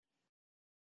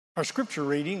Our scripture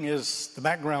reading is the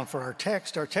background for our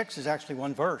text. Our text is actually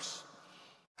one verse.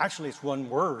 Actually, it's one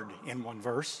word in one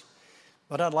verse.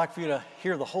 But I'd like for you to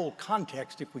hear the whole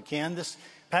context if we can. This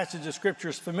passage of scripture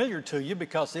is familiar to you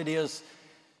because it is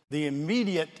the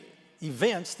immediate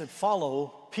events that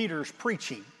follow Peter's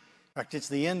preaching. In fact, it's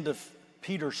the end of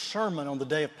Peter's sermon on the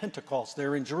day of Pentecost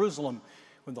there in Jerusalem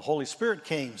when the Holy Spirit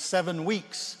came 7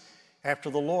 weeks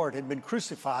after the Lord had been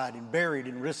crucified and buried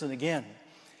and risen again.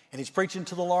 And he's preaching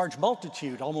to the large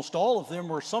multitude. Almost all of them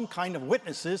were some kind of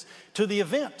witnesses to the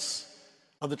events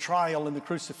of the trial and the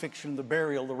crucifixion, the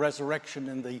burial, the resurrection,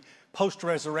 and the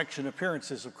post-resurrection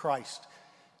appearances of Christ.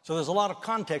 So there's a lot of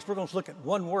context. We're going to look at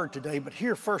one word today, but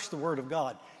hear first the word of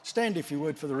God. Stand, if you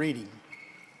would, for the reading.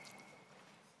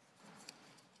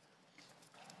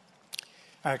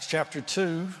 Acts chapter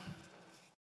 2,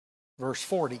 verse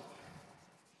 40.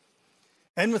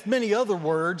 And with many other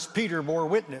words, Peter bore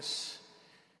witness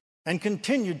and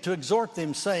continued to exhort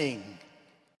them, saying,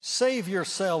 "Save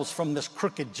yourselves from this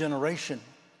crooked generation."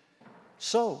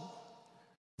 So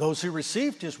those who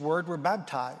received his word were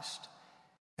baptized,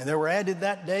 and there were added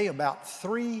that day about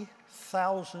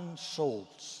 3,000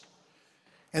 souls.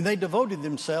 And they devoted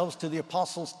themselves to the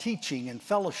apostles' teaching and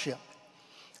fellowship,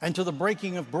 and to the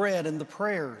breaking of bread and the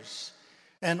prayers.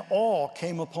 And awe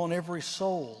came upon every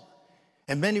soul,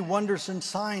 and many wonders and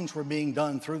signs were being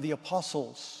done through the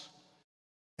apostles.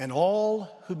 And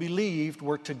all who believed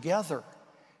were together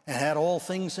and had all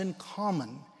things in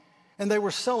common. And they were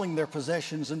selling their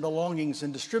possessions and belongings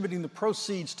and distributing the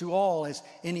proceeds to all as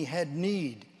any had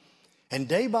need. And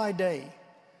day by day,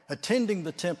 attending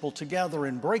the temple together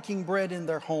and breaking bread in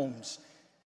their homes,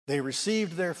 they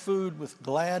received their food with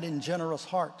glad and generous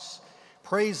hearts,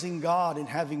 praising God and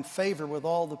having favor with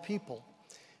all the people.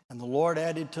 And the Lord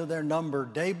added to their number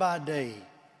day by day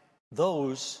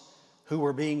those who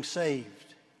were being saved.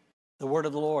 The word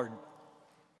of the Lord.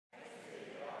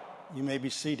 You may be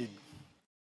seated.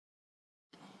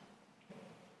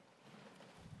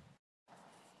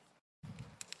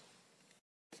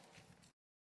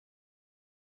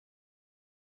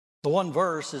 The one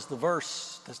verse is the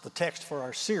verse that's the text for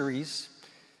our series,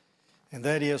 and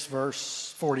that is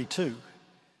verse 42.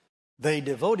 They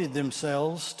devoted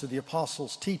themselves to the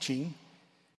apostles' teaching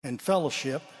and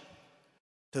fellowship,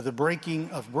 to the breaking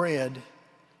of bread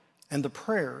and the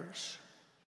prayers.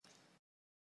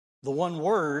 The one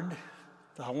word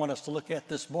that I want us to look at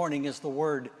this morning is the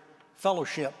word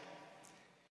fellowship.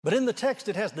 But in the text,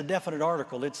 it has the definite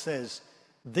article. It says,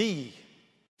 the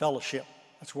fellowship.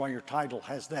 That's why your title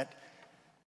has that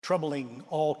troubling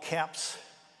all caps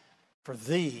for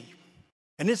thee.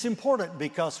 And it's important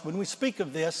because when we speak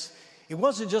of this, it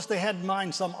wasn't just they had in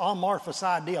mind some amorphous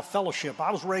idea of fellowship.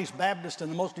 I was raised Baptist,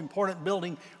 and the most important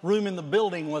room in the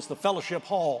building was the fellowship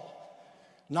hall.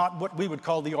 Not what we would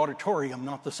call the auditorium,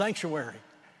 not the sanctuary.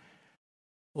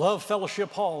 Love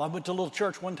Fellowship Hall. I went to a little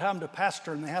church one time to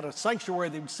pastor, and they had a sanctuary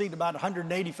that would seat about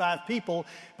 185 people,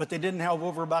 but they didn't have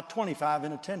over about 25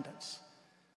 in attendance.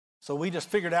 So we just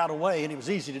figured out a way, and it was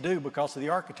easy to do because of the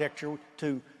architecture,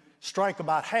 to strike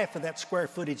about half of that square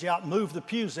footage out, move the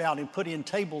pews out, and put in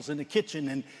tables in the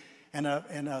kitchen and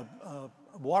a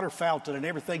water fountain and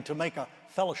everything to make a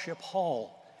fellowship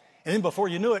hall. And then before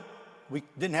you knew it, we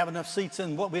didn't have enough seats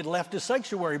in what we had left as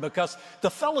sanctuary because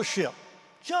the fellowship,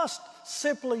 just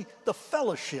simply the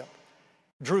fellowship,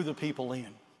 drew the people in.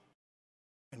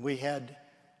 And we had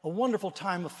a wonderful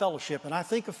time of fellowship. And I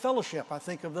think of fellowship, I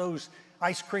think of those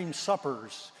ice cream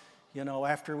suppers,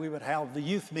 after we would have the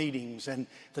youth meetings and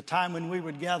the time when we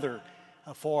would gather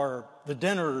for the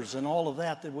dinners and all of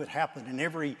that would happen. And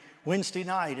every Wednesday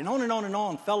night and on and on and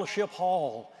on, Fellowship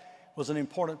Hall was an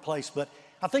important place. But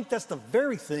I think that's the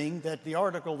very thing that the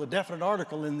definite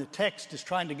article in the text is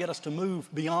trying to get us to move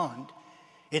beyond.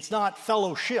 It's not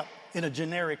fellowship in a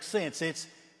generic sense. It's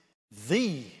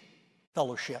the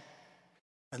fellowship.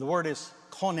 And the word is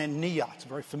koinonia. It's a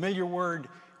very familiar word.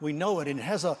 We know it, and it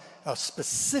has a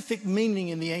specific meaning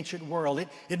in the ancient world.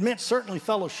 It meant certainly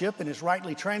fellowship, and is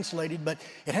rightly translated, but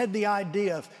it had the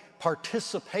idea of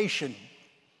participation,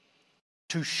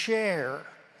 to share.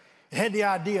 It had the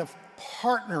idea of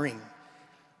partnering.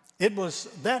 It was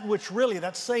that which really,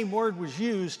 that same word was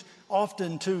used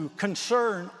often to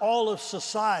concern all of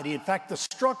society. In fact, the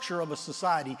structure of a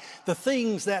society, the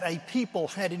things that a people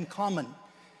had in common.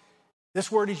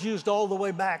 This word is used all the way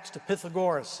back to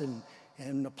Pythagoras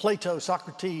and Plato,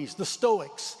 Socrates, the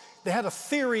Stoics. They had a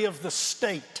theory of the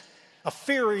state, a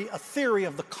theory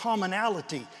of the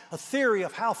commonality, a theory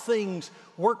of how things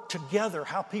work together,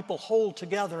 how people hold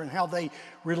together and how they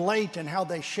relate and how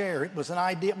they share. It was an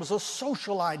idea, it was a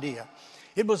social idea.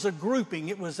 It was a grouping,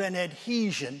 it was an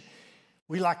adhesion.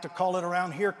 We like to call it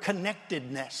around here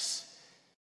connectedness.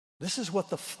 This is what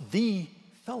the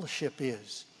fellowship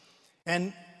is.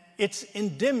 And it's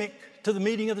endemic to the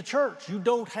meeting of the church. You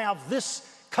don't have this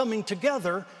coming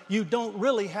together, you don't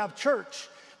really have church.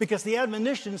 Because the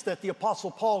admonitions that the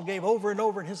Apostle Paul gave over and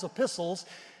over in his epistles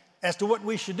as to what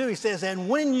we should do, he says, and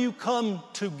when you come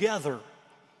together,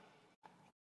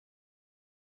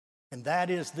 and that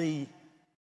is the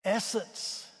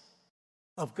essence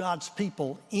of God's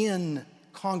people in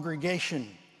congregation,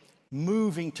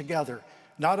 moving together.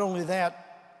 Not only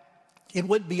that, it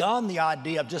went beyond the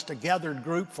idea of just a gathered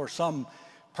group for some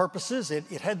purposes. It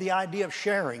had the idea of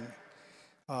sharing.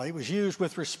 It was used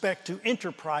with respect to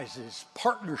enterprises,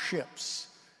 partnerships,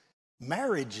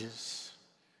 marriages,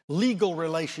 legal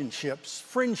relationships,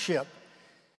 friendship,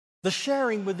 the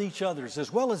sharing with each other,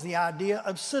 as well as the idea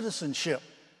of citizenship.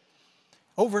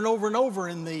 Over and over and over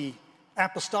in the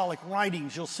apostolic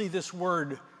writings, you'll see this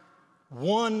word,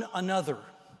 one another.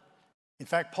 In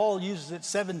fact, Paul uses it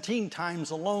 17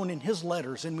 times alone in his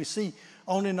letters, and we see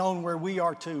on and on where we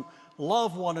are to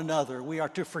love one another, we are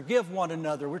to forgive one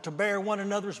another, we're to bear one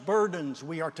another's burdens,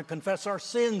 we are to confess our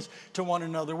sins to one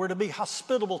another, we're to be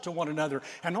hospitable to one another,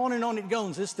 and on it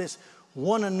goes. It's this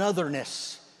one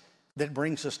anotherness that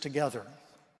brings us together.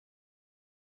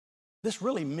 This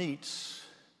really meets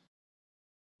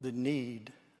the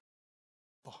need,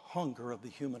 the hunger of the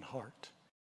human heart.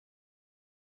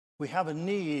 We have a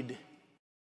need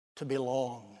to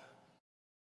belong,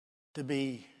 to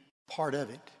be part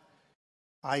of it.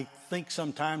 I think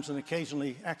sometimes and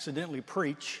occasionally accidentally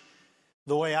preach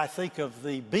the way I think of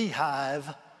the beehive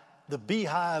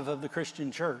of the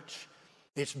Christian church.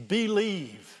 It's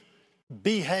believe,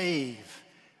 behave,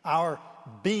 our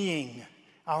being,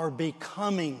 our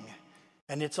becoming,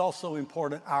 and it's also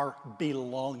important, our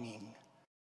belonging.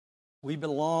 We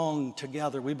belong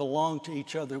together. We belong to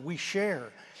each other. We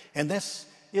share. And this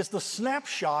is the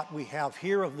snapshot we have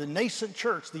here of the nascent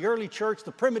church, the early church,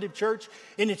 the primitive church,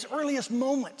 in its earliest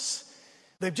moments.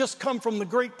 They've just come from the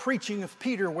great preaching of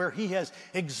Peter, where he has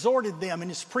exhorted them and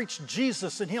has preached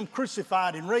Jesus and him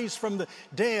crucified and raised from the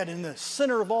dead. And the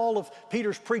center of all of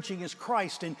Peter's preaching is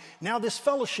Christ. And now this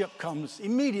fellowship comes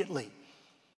immediately.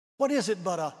 What is it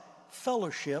but a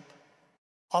fellowship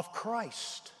of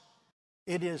Christ?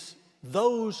 It is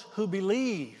those who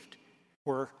believed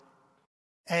were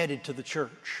added to the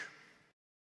church.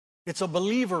 It's a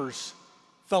believer's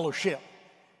fellowship.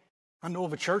 I know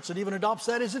of a church that even adopts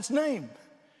that as its name.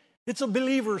 It's a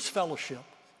believer's fellowship.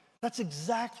 That's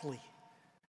exactly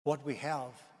what we have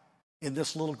in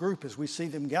this little group as we see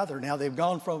them gather. Now they've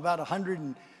gone from about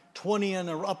 120 in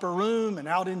an upper room and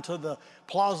out into the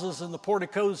plazas and the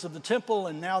porticos of the temple,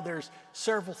 and now there's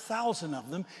several thousand of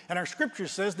them. And our scripture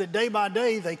says that day by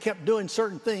day they kept doing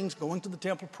certain things, going to the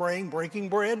temple, praying, breaking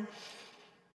bread.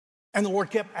 And the Lord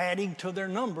kept adding to their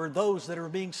number those that are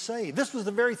being saved. This was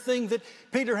the very thing that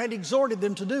Peter had exhorted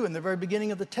them to do. In the very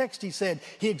beginning of the text, he said,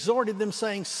 he exhorted them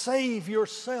saying, save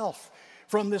yourself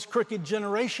from this crooked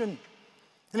generation.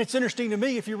 And it's interesting to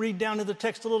me, if you read down to the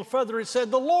text a little further, it said,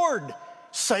 the Lord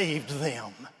saved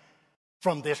them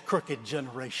from this crooked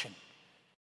generation.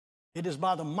 It is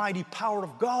by the mighty power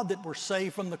of God that we're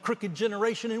saved from the crooked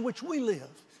generation in which we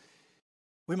live.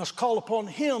 We must call upon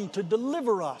him to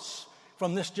deliver us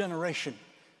from this generation.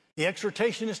 The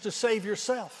exhortation is to save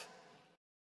yourself.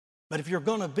 But if you're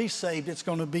going to be saved, it's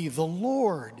going to be the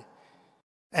Lord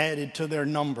added to their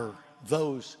number,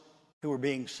 those who are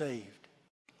being saved.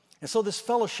 And so this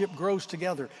fellowship grows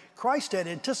together. Christ had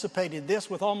anticipated this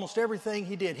with almost everything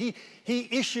he did. He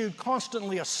issued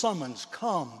constantly a summons,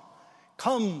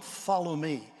 come follow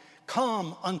me.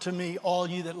 Come unto me, all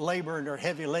you that labor and are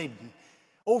heavy laden.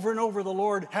 Over and over the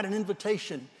Lord had an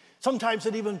invitation. Sometimes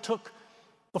it even took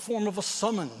the form of a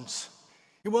summons.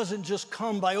 It wasn't just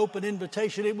come by open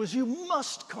invitation. It was you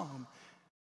must come.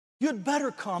 You'd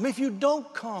better come. If you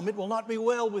don't come, it will not be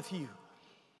well with you.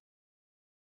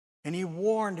 And he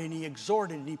warned and he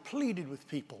exhorted and he pleaded with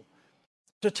people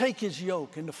to take his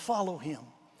yoke and to follow him.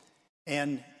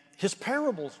 And his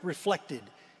parables reflected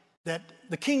that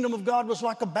the kingdom of God was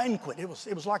like a banquet. It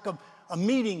was like a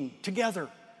meeting together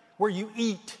where you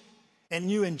eat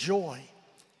and you enjoy.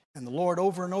 And the Lord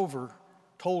over and over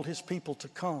told his people to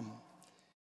come.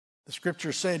 The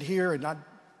scripture said here, and I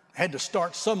had to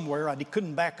start somewhere. I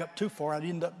couldn't back up too far. I'd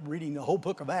end up reading the whole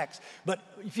book of Acts. But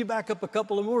if you back up a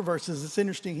couple of more verses, it's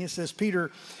interesting. He says,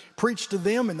 Peter preached to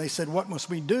them, and they said, what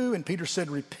must we do? And Peter said,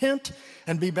 repent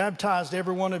and be baptized,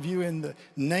 every one of you, in the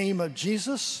name of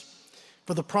Jesus,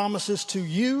 for the promises to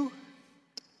you,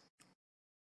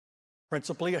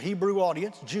 principally a Hebrew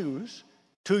audience, Jews,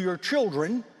 to your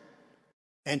children,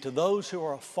 and to those who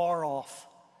are afar off.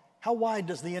 How wide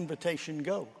does the invitation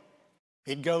go?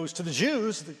 It goes to the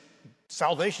Jews. The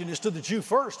salvation is to the Jew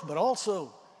first, but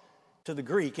also to the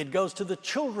Greek. It goes to the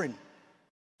children,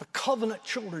 the covenant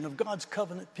children of God's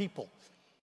covenant people.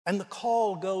 And the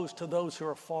call goes to those who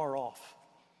are far off.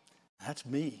 That's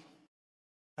me.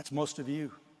 That's most of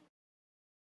you.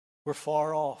 We're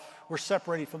far off. We're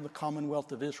separated from the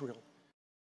commonwealth of Israel.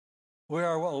 We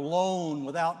are alone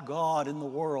without God in the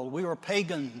world. We are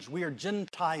pagans. We are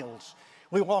Gentiles.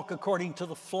 We walk according to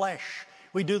the flesh.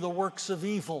 We do the works of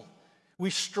evil. We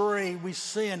stray. We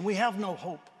sin. We have no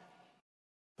hope.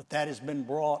 But that has been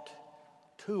brought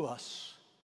to us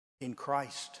in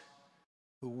Christ,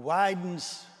 who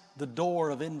widens the door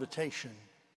of invitation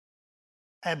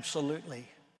absolutely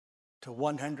to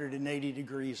 180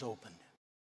 degrees open.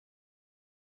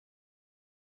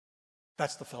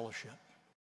 That's the fellowship.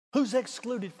 Who's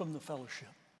excluded from the fellowship?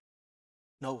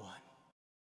 No one.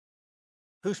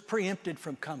 Who's preempted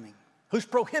from coming? Who's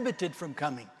prohibited from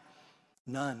coming?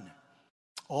 None.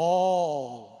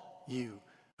 All you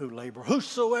who labor,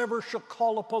 whosoever shall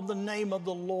call upon the name of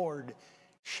the Lord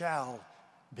shall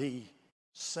be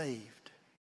saved.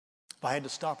 If I had to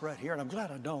stop right here, and I'm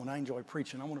glad I don't, I enjoy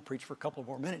preaching. I want to preach for a couple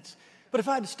more minutes. But if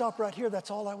I had to stop right here,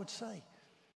 that's all I would say.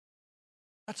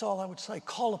 That's all I would say.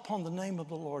 Call upon the name of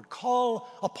the Lord. Call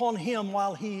upon Him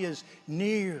while He is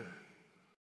near.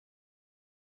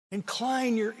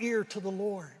 Incline your ear to the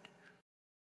Lord.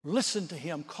 Listen to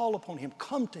Him. Call upon Him.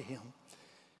 Come to Him.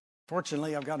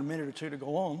 Fortunately, I've got a minute or two to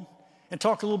go on and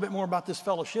talk a little bit more about this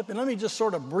fellowship. And let me just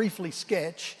sort of briefly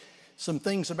sketch some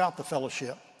things about the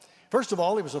fellowship. First of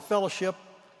all, it was a fellowship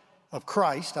of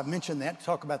Christ. I've mentioned that. I'll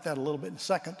talk about that a little bit in a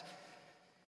second.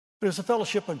 But it was a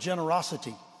fellowship of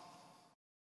generosity.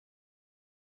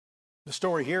 The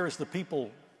story here is the people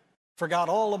forgot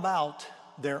all about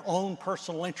their own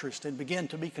personal interest and began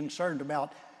to be concerned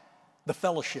about the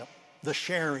fellowship, the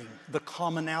sharing, the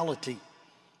commonality,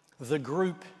 the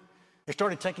group. They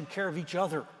started taking care of each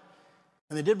other,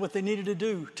 and they did what they needed to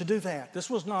do that.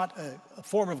 This was not a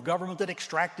form of government that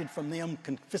extracted from them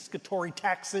confiscatory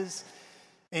taxes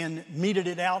and meted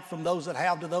it out from those that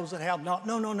have to those that have not.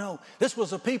 No. This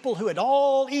was a people who had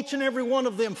each and every one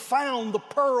of them found the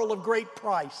pearl of great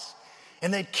price.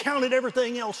 And they'd counted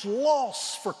everything else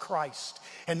loss for Christ.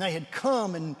 And they had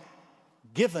come and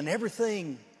given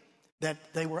everything that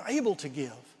they were able to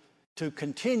give to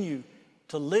continue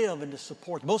to live and to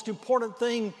support. The most important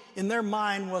thing in their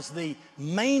mind was the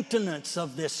maintenance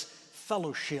of this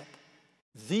fellowship.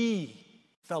 The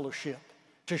fellowship.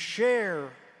 To share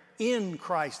in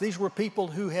Christ. These were people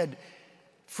who had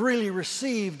freely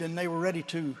received and they were ready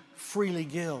to freely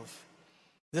give.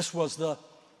 This was the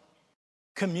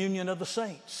communion of the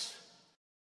saints.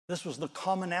 This was the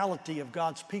commonality of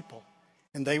God's people,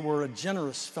 and they were a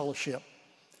generous fellowship.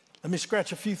 Let me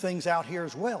scratch a few things out here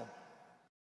as well.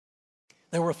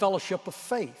 They were a fellowship of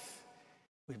faith.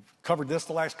 We've covered this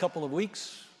the last couple of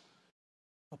weeks.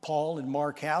 Paul and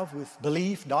Mark have with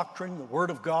belief, doctrine, the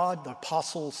Word of God, the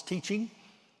apostles' teaching,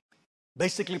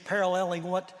 basically paralleling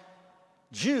what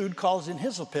Jude calls in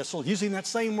his epistle, using that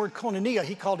same word koinonia,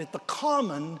 he called it the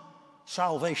common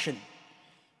salvation.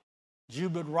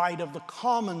 Jude would write of the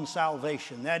common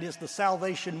salvation. That is the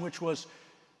salvation which was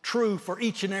true for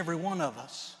each and every one of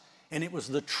us. And it was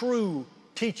the true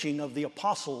teaching of the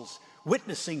apostles,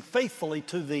 witnessing faithfully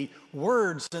to the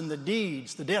words and the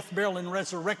deeds, the death, burial, and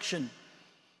resurrection,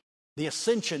 the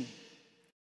ascension,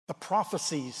 the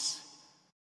prophecies,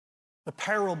 the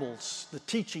parables, the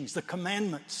teachings, the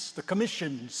commandments, the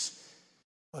commissions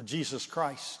of Jesus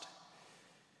Christ.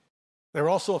 They were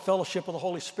also a fellowship of the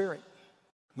Holy Spirit.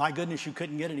 My goodness, you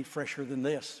couldn't get any fresher than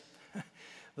this.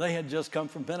 They had just come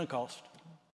from Pentecost.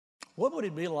 What would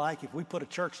it be like if we put a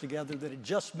church together that had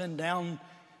just been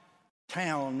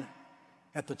downtown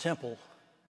at the temple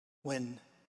when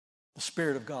the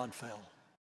Spirit of God fell?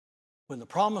 When the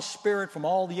promised Spirit from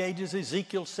all the ages,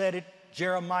 Ezekiel said it,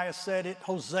 Jeremiah said it,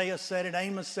 Hosea said it,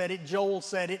 Amos said it, Joel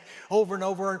said it, over and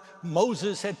over.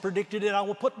 Moses had predicted it. I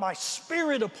will put my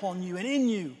Spirit upon you and in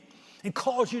you and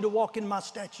cause you to walk in my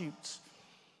statutes.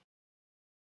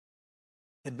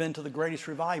 Had been to the greatest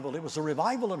revival. It was a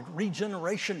revival of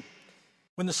regeneration.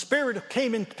 When the Spirit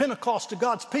came in Pentecost to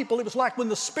God's people, it was like when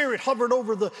the Spirit hovered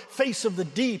over the face of the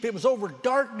deep. It was over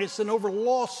darkness and over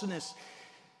lostness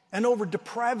and over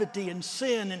depravity and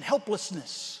sin and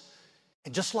helplessness.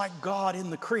 And just like God in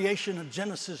the creation of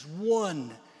Genesis 1,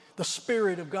 the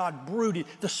Spirit of God brooded,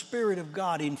 the Spirit of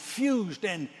God infused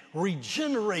and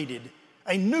regenerated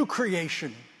a new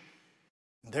creation.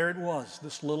 And there it was,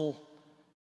 this little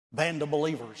band of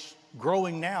believers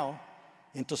growing now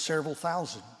into several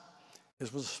thousand.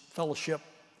 It was fellowship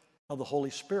of the Holy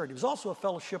Spirit. It was also a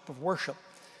fellowship of worship.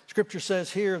 Scripture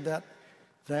says here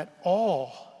that awe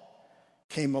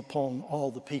came upon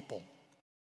all the people.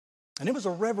 And it was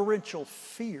a reverential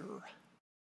fear.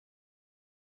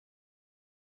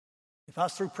 If I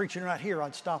was through preaching right here,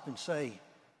 I'd stop and say,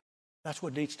 that's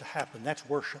what needs to happen. That's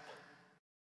worship.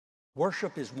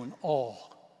 Worship is when awe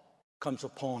comes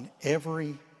upon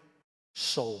every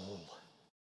soul.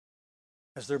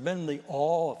 Has there been the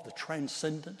awe of the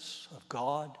transcendence of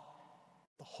God,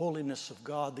 the holiness of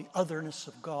God, the otherness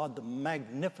of God, the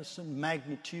magnificent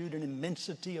magnitude and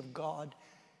immensity of God?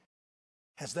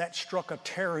 Has that struck a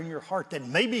terror in your heart that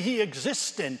maybe He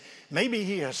exists and maybe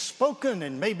He has spoken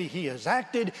and maybe He has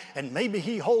acted and maybe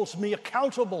He holds me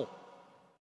accountable?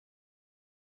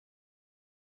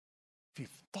 If you've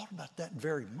thought about that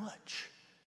very much,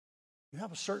 you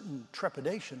have a certain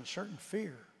trepidation, a certain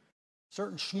fear, a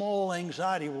certain small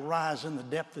anxiety will rise in the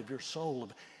depth of your soul.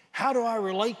 How do I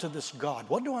relate to this God?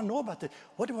 What do I know about this?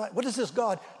 What is this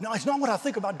God? No, it's not what I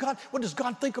think about God. What does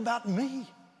God think about me?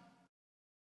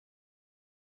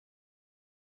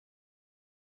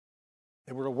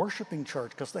 They were a worshiping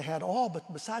church because they had awe,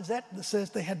 but besides that, it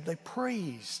says they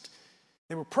praised.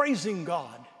 They were praising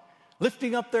God,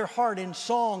 lifting up their heart in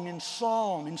song, in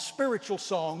psalm, in spiritual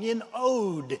song, in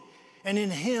ode, and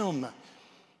in hymn.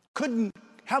 Couldn't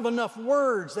have enough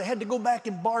words. They had to go back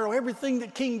and borrow everything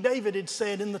that King David had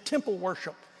said in the temple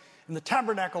worship, in the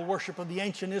tabernacle worship of the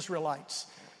ancient Israelites,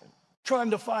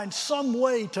 trying to find some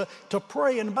way to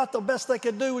pray, and about the best they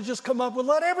could do was just come up with,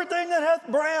 let everything that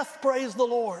hath breath praise the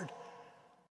Lord.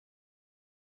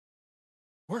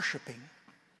 Worshiping.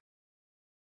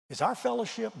 Is our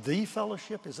fellowship the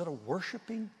fellowship? Is it a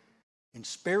worshiping in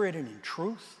spirit and in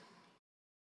truth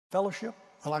fellowship?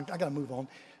 Well, I got to move on.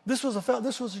 This was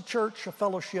a church, a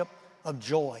fellowship of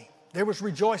joy. There was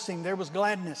rejoicing. There was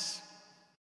gladness.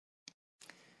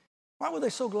 Why were they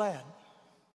so glad?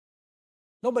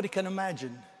 Nobody can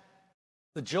imagine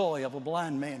the joy of a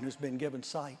blind man who's been given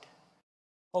sight,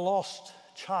 a lost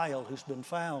child who's been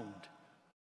found,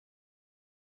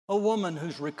 a woman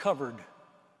who's recovered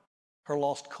her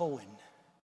lost coin,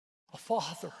 a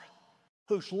father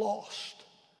who's lost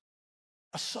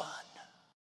a son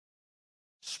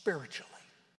spiritually.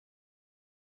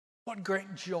 What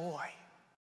great joy,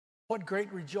 what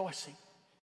great rejoicing.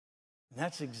 And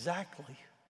that's exactly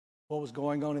what was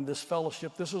going on in this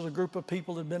fellowship. This was a group of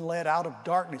people that had been led out of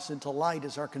darkness into light,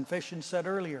 as our confession said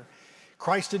earlier.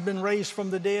 Christ had been raised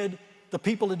from the dead. The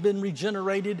people had been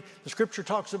regenerated. The scripture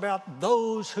talks about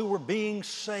those who were being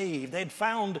saved. They had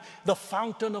found the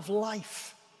fountain of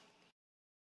life.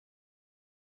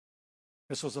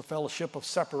 This was a fellowship of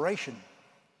separation.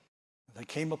 They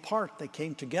came apart. They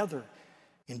came together.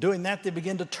 In doing that, they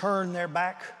began to turn their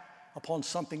back upon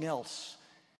something else.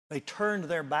 They turned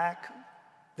their back,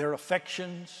 their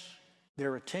affections,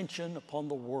 their attention upon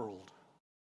the world,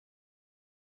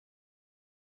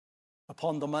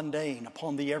 upon the mundane,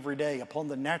 upon the everyday, upon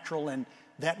the natural, and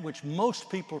that which most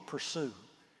people pursue.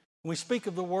 When we speak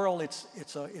of the world,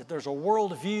 there's a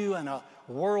worldview and a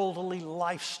worldly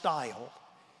lifestyle.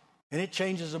 And it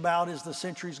changes about as the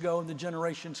centuries go and the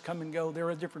generations come and go. There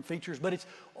are different features, but it's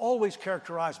always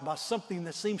characterized by something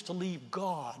that seems to leave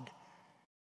God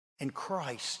and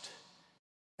Christ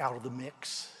out of the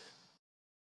mix.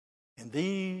 And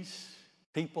these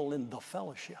people in the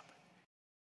fellowship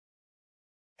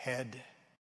had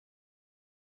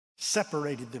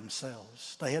separated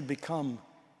themselves. They had become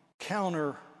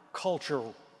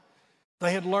counter-cultural.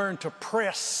 They had learned to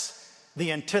press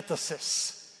the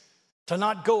antithesis, to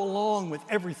not go along with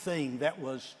everything that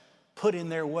was put in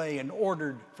their way and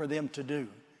ordered for them to do.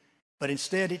 But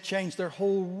instead, it changed their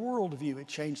whole worldview. It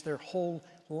changed their whole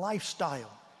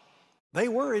lifestyle. They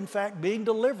were, in fact, being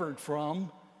delivered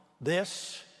from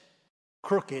this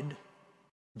crooked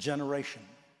generation.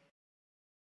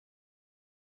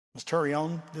 Let's hurry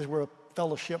on. They were a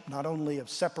fellowship not only of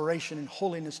separation and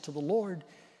holiness to the Lord.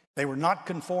 They were not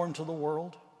conformed to the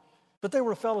world, but they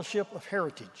were a fellowship of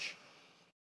heritage.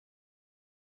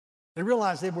 They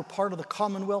realized they were part of the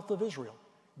commonwealth of Israel.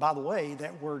 By the way,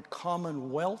 that word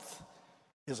commonwealth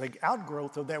is an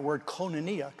outgrowth of that word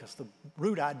koinonia, because the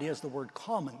root idea is the word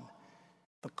common,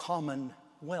 the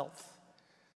commonwealth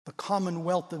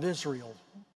of Israel.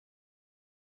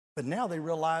 But now they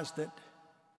realized that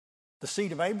the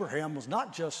seed of Abraham was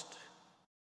not just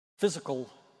physical,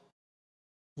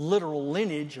 literal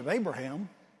lineage of Abraham,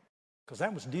 because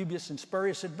that was dubious and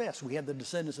spurious at best. We had the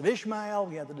descendants of Ishmael,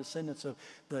 we had the descendants of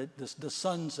the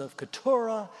sons of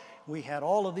Keturah, we had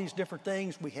all of these different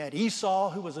things. We had Esau,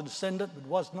 who was a descendant but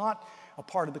was not a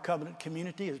part of the covenant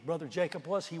community. His brother Jacob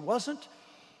was, he wasn't.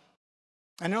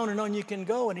 And on you can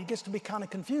go, and it gets to be kind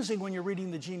of confusing when you're reading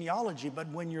the genealogy, but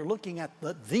when you're looking at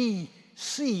the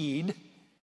seed,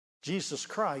 Jesus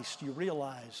Christ, you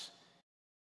realize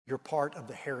you're part of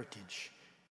the heritage.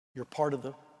 You're part of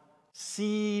the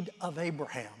seed of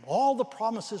Abraham. All the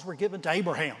promises were given to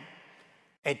Abraham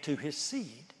and to his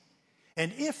seed.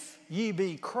 And if ye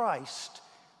be Christ,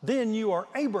 then you are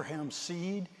Abraham's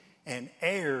seed and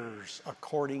heirs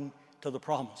according to the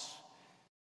promise.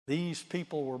 These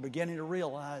people were beginning to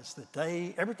realize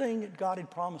that everything that God had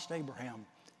promised Abraham,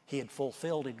 he had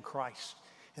fulfilled in Christ.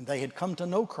 And they had come to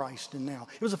know Christ, and now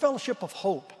it was a fellowship of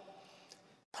hope.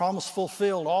 Promise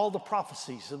fulfilled. All the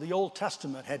prophecies of the Old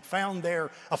Testament had found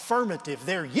their affirmative,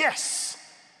 their yes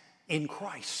in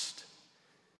Christ.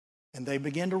 And they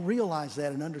began to realize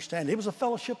that and understand. It was a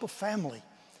fellowship of family.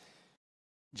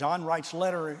 John writes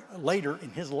later in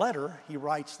his letter, he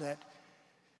writes that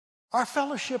our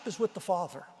fellowship is with the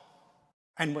Father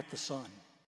and with the Son.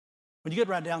 When you get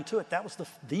right down to it, that was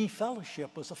the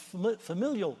fellowship was a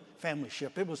familial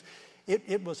familyship.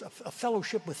 It was a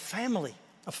fellowship with family,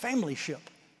 a familyship.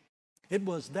 It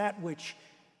was that which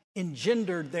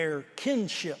engendered their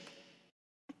kinship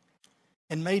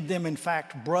and made them, in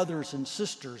fact, brothers and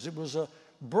sisters. It was a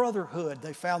brotherhood.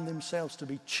 They found themselves to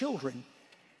be children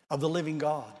of the living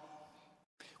God.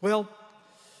 Well,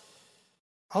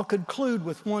 I'll conclude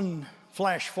with one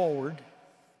flash forward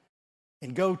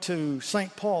and go to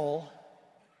St. Paul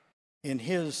in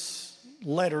his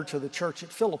letter to the church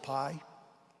at Philippi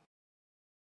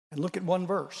and look at one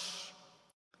verse.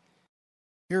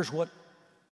 Here's what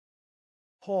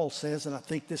Paul says, and I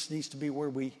think this needs to be where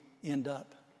we end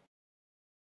up.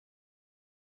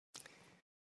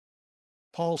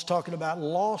 Paul's talking about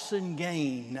loss and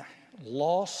gain.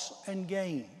 Loss and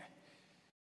gain.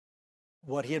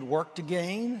 What he had worked to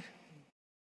gain,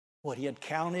 what he had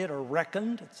counted or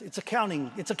reckoned. It's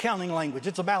accounting language.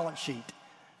 It's a balance sheet.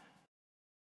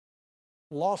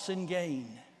 Loss and gain.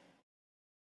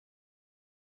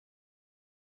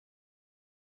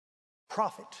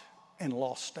 Profit and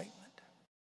loss statement.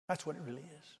 That's what it really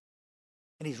is.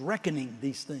 And he's reckoning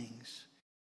these things.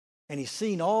 And he's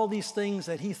seen all these things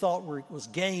that he thought was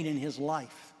gain in his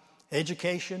life.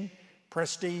 Education,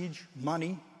 prestige,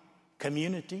 money,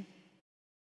 community,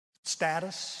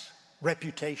 status,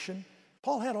 reputation.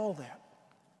 Paul had all that.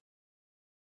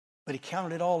 But he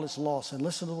counted it all as loss. And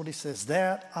listen to what he says.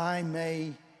 That I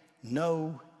may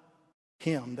know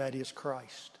him, that is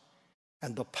Christ,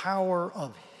 and the power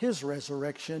of his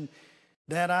resurrection,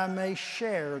 that I may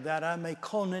share, that I may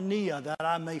koinonia, that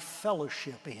I may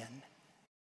fellowship in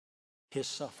his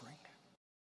suffering.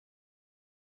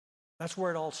 That's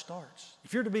where it all starts.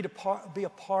 If you're to be a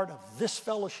part of this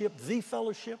fellowship, the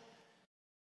fellowship,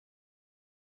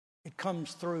 it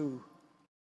comes through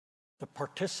the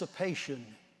participation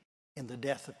in the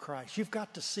death of Christ. You've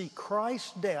got to see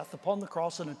Christ's death upon the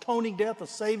cross, an atoning death, a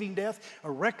saving death,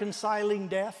 a reconciling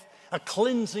death, a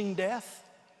cleansing death,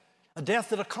 a death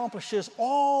that accomplishes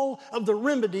all of the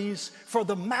remedies for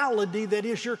the malady that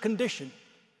is your condition.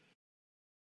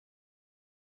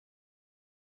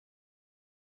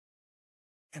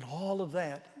 And all of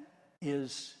that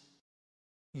is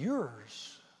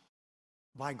yours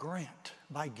by grant,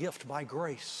 by gift, by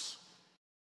grace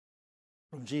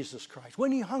from Jesus Christ.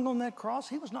 When he hung on that cross,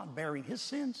 he was not bearing his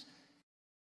sins.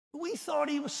 We thought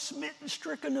he was smitten,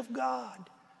 stricken of God.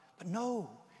 But no,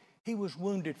 he was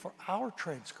wounded for our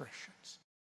transgressions.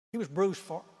 He was bruised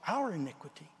for our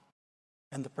iniquity.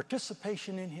 And the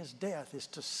participation in his death is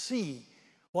to see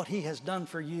what he has done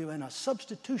for you in a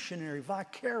substitutionary,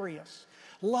 vicarious,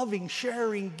 loving,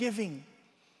 sharing, giving.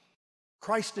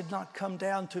 Christ did not come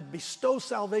down to bestow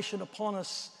salvation upon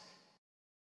us.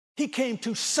 He came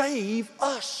to save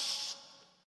us.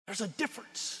 There's a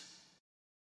difference.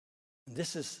 And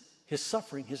this is his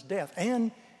suffering, his death.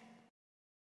 And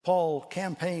Paul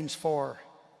campaigns for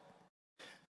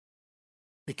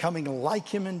becoming like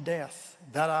him in death,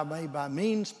 that I may by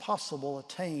means possible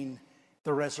attain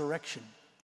the resurrection.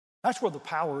 That's where the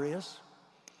power is.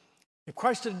 If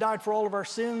Christ had died for all of our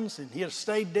sins and he had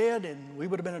stayed dead and we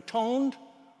would have been atoned,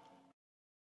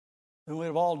 then we would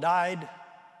have all died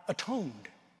atoned.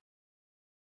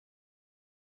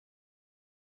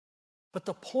 But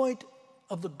the point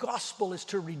of the gospel is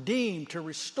to redeem, to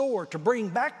restore, to bring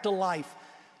back to life,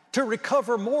 to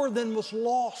recover more than was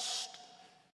lost,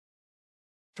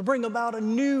 to bring about a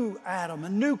new Adam, a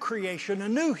new creation, a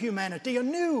new humanity, a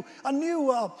new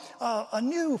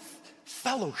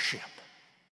fellowship.